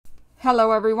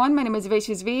Hello everyone, my name is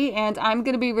Vivacious V, and I'm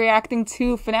going to be reacting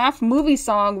to FNAF movie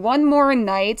song One More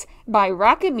Night by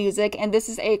Rockit Music, and this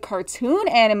is a cartoon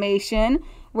animation,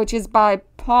 which is by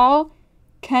Paul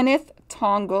Kenneth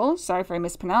Tongol. Sorry if I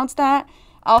mispronounced that.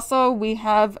 Also, we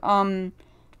have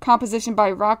composition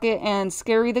by Rockit and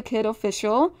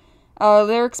ScaryTheKidOfficial,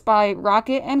 lyrics by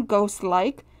Rockit and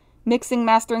Ghostlike, mixing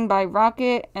mastering by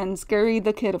Rockit and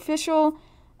ScaryTheKidOfficial,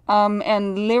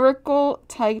 and Lyrical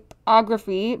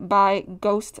Typography by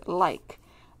Ghostlike.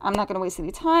 I'm not going to waste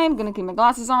any time. I'm going to keep my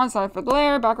glasses on. Sorry for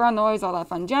glare, background noise, all that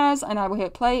fun jazz. And I will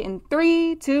hit play in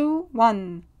 3, 2,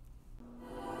 1.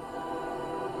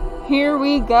 Here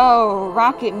we go.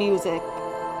 Rockit music.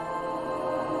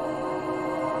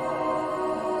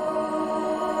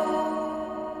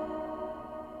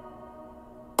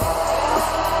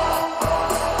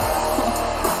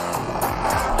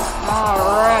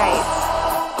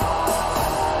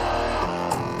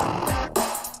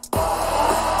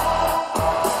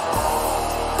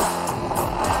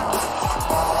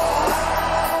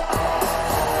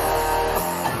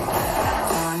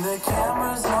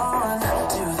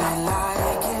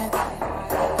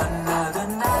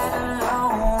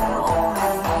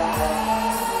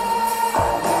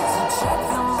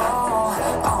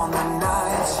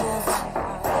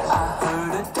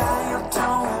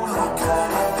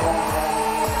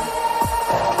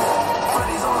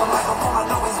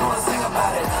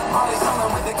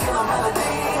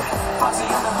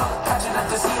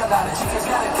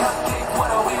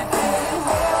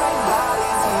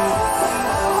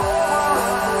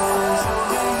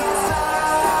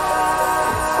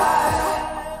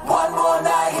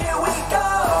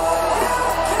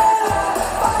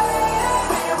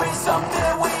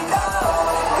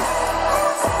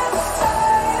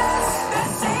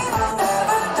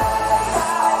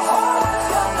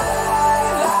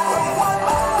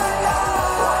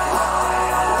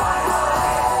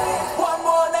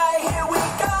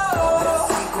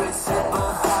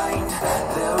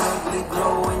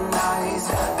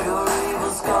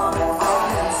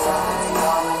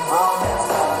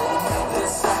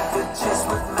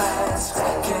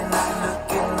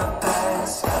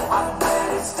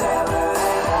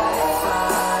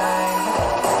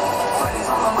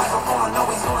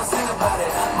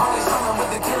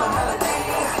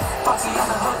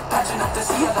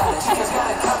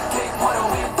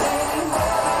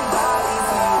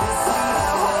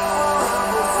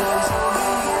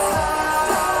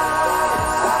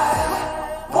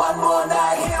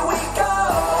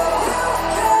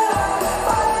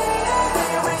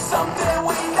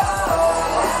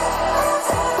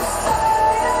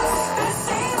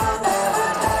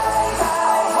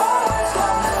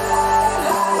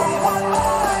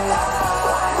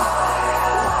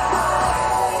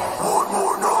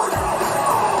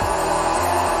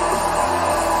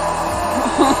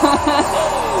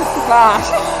 Gosh.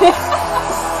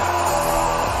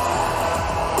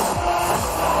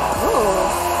 Ooh,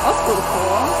 that's pretty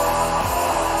cool.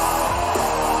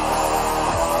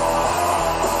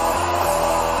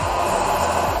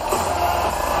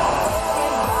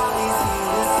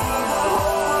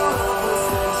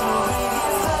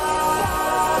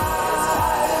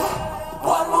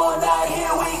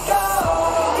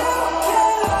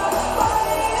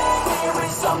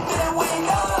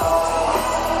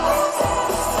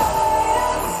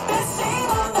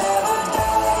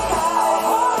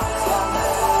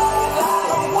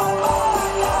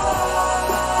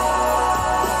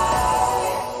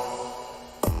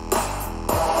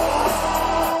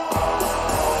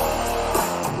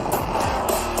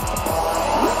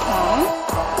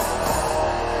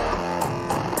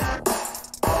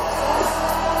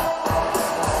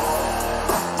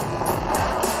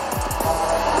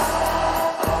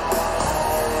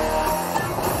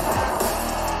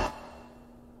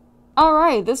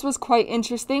 Alright, this was quite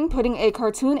interesting, putting a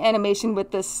cartoon animation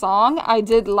with this song. I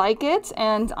did like it,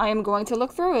 and I am going to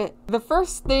look through it. The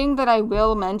first thing that I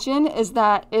will mention is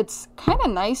that it's kind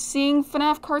of nice seeing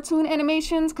FNAF cartoon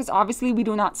animations, because obviously we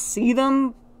do not see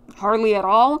them hardly at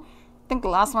all. I think the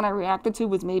last one I reacted to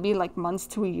was maybe like months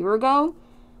to a year ago.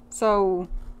 So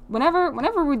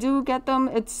whenever we do get them,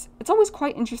 it's always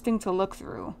quite interesting to look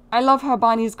through. I love how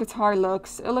Bonnie's guitar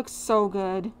looks. It looks so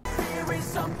good.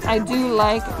 I do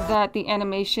like that the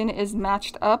animation is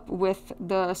matched up with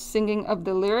the singing of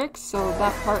the lyrics, so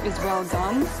that part is well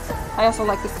done. I also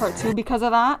like this part too because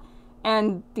of that.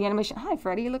 And the animation— hi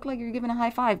Freddy, you look like you're giving a high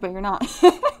five, but you're not.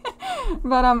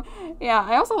 But yeah,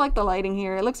 I also like the lighting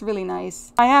here. It looks really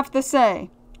nice. I have to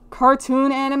say,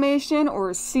 cartoon animation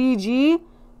or CG,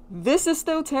 this is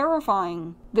still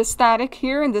terrifying. The static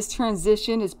here and this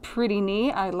transition is pretty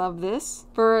neat. I love this.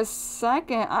 For a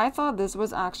second, I thought this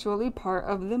was actually part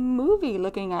of the movie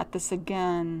looking at this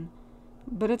again.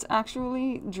 But it's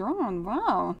actually drawn.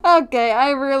 Wow. Okay,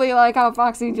 I really like how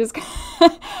Foxy just...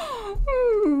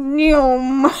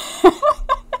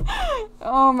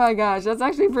 Oh my gosh, that's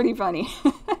actually pretty funny.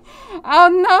 Oh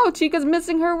no, Chica's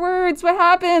missing her words. What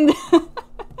happened?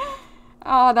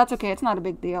 Oh, that's okay. It's not a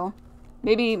big deal.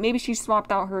 Maybe she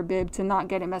swapped out her bib to not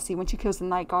get it messy when she kills the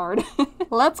night guard.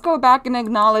 Let's go back and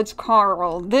acknowledge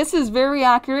Carl. This is very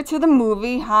accurate to the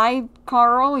movie. Hi,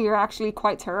 Carl. You're actually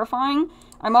quite terrifying.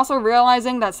 I'm also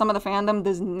realizing that some of the fandom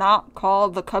does not call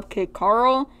the cupcake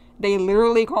Carl. They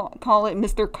literally call it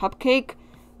Mr. Cupcake,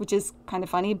 which is kind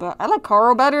of funny, but I like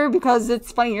Carl better because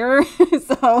it's funnier.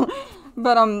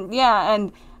 Yeah,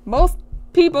 and most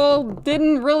people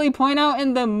didn't really point out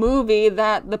in the movie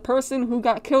that the person who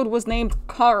got killed was named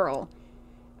Carl.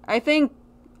 I think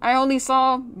I only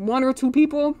saw 1 or 2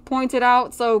 people point it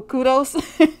out, so kudos.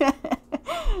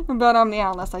 But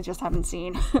yeah, unless I just haven't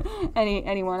seen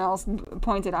anyone else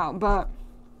point it out. But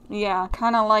yeah,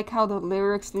 kind of like how the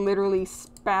lyrics literally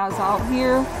spaz out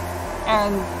here,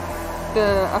 and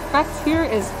the effect here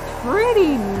is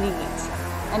pretty neat.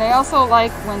 And I also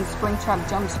like when Springtrap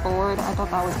jumps forward. I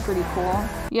thought that was pretty cool.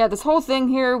 Yeah, this whole thing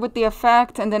here with the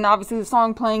effect, and then obviously the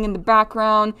song playing in the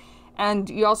background, and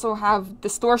you also have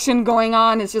distortion going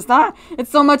on. It's just, it's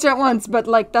so much at once, but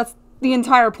like, that's the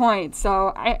entire point.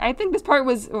 So I think this part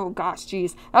was, oh gosh,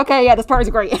 geez. Okay, yeah, this part is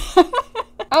great.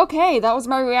 Okay, that was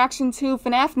my reaction to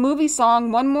FNAF movie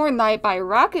song One More Night by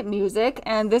Rockit Music,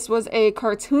 and this was a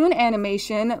cartoon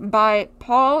animation by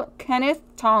Paul Kenneth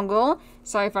Tongol.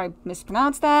 Sorry if I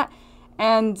mispronounced that.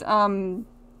 And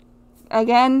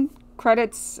again,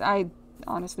 credits,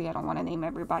 honestly, I don't want to name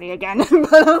everybody again,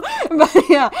 but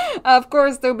yeah, of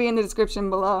course they'll be in the description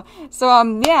below.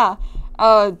 So yeah,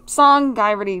 song,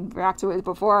 I already reacted to it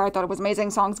before. I thought it was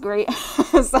amazing. Song's great.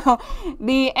 So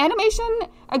the animation,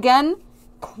 again,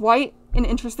 quite an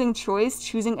interesting choice,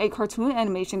 choosing a cartoon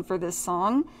animation for this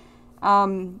song,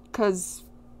 because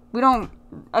we don't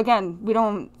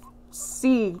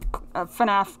see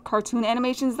FNAF cartoon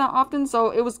animations that often,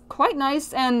 so it was quite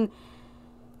nice and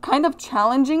kind of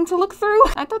challenging to look through.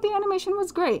 I thought the animation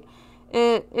was great.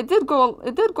 It did go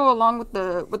along with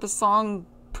the song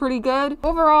pretty good.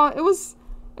 Overall, it was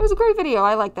a great video.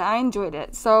 I liked that. I enjoyed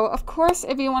it. So, of course,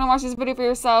 if you want to watch this video for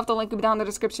yourself, the link will be down in the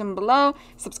description below.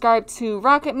 Subscribe to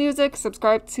Rockit Music.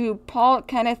 Subscribe to Paul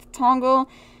Kenneth Tongol.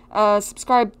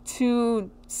 Subscribe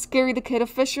to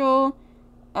ScaryTheKidOfficial.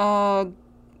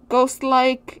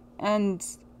 Ghost-like, and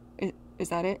is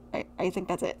that it? I think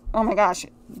that's it. Oh my gosh.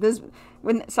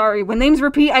 When names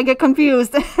repeat, I get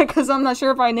confused because I'm not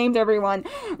sure if I named everyone.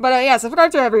 But yeah,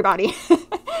 subscribe to everybody.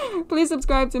 Please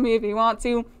subscribe to me if you want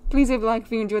to. Please leave a like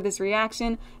if you enjoyed this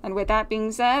reaction. And with that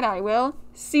being said, I will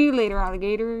see you later,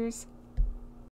 alligators.